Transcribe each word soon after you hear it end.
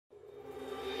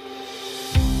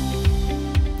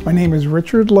My name is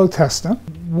Richard Lotesta.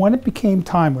 When it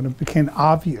became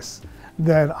obvious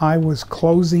that I was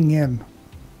closing in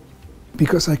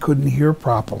because I couldn't hear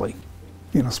properly,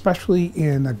 especially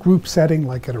in a group setting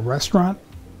like at a restaurant,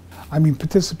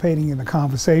 participating in a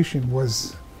conversation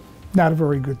was not a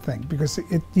very good thing, because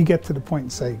you get to the point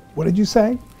and say, "What did you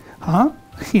say? Huh?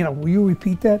 Will you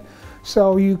repeat that?"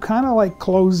 So you kind of like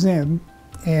close in,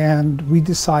 and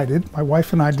my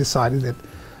wife and I decided that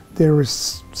there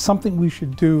was something we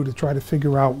should do to try to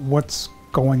figure out what's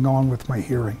going on with my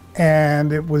hearing.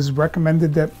 And it was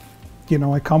recommended that,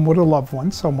 I come with a loved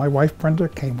one, so my wife Brenda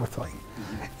came with me.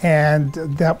 And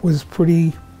that was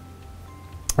it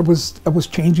was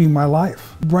changing my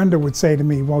life. Brenda would say to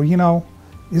me, "Well,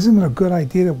 isn't it a good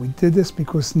idea that we did this,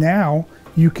 because now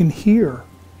you can hear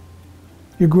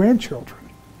your grandchildren.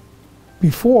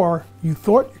 Before, you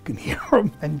thought you could hear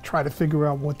them and try to figure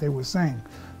out what they were saying."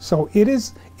 So it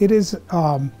is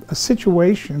a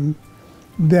situation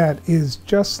that is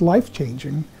just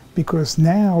life-changing, because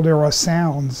now there are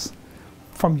sounds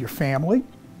from your family,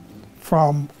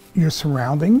 from your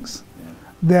surroundings,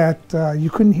 that you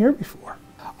couldn't hear before.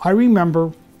 I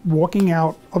remember walking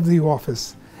out of the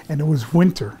office, and it was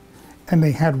winter, and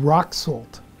they had rock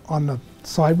salt on the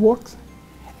sidewalks,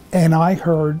 and I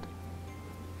heard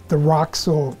the rock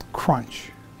salt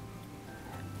crunch.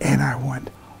 And I went,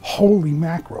 "Holy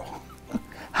mackerel,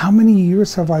 how many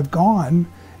years have I gone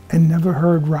and never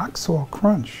heard rock salt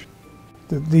crunch?"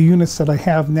 The units that I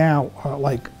have now are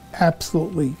like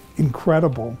absolutely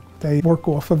incredible. They work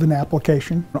off of an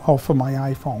application off of my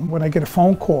iPhone. When I get a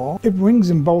phone call, it rings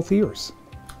in both ears.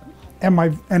 And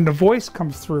the voice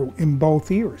comes through in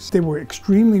both ears. They were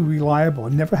extremely reliable. I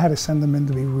never had to send them in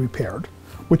to be repaired,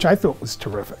 which I thought was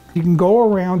terrific. You can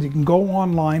go around, you can go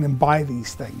online and buy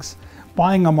these things.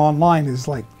 Buying them online is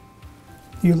like,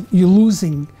 you're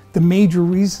losing the major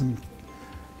reason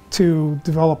to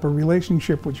develop a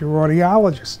relationship with your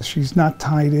audiologist. She's not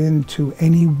tied into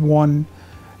any one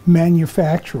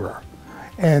manufacturer.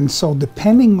 And so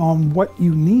depending on what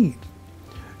you need,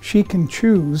 she can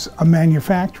choose a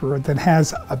manufacturer that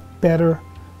has a better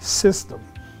system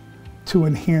to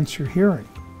enhance your hearing.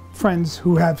 Friends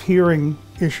who have hearing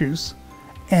issues,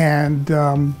 and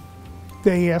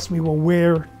they ask me, "Well,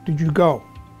 where did you go?"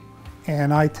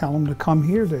 And I tell them to come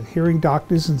here to Hearing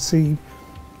Doctors and see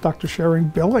Dr. Sherry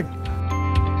Billing.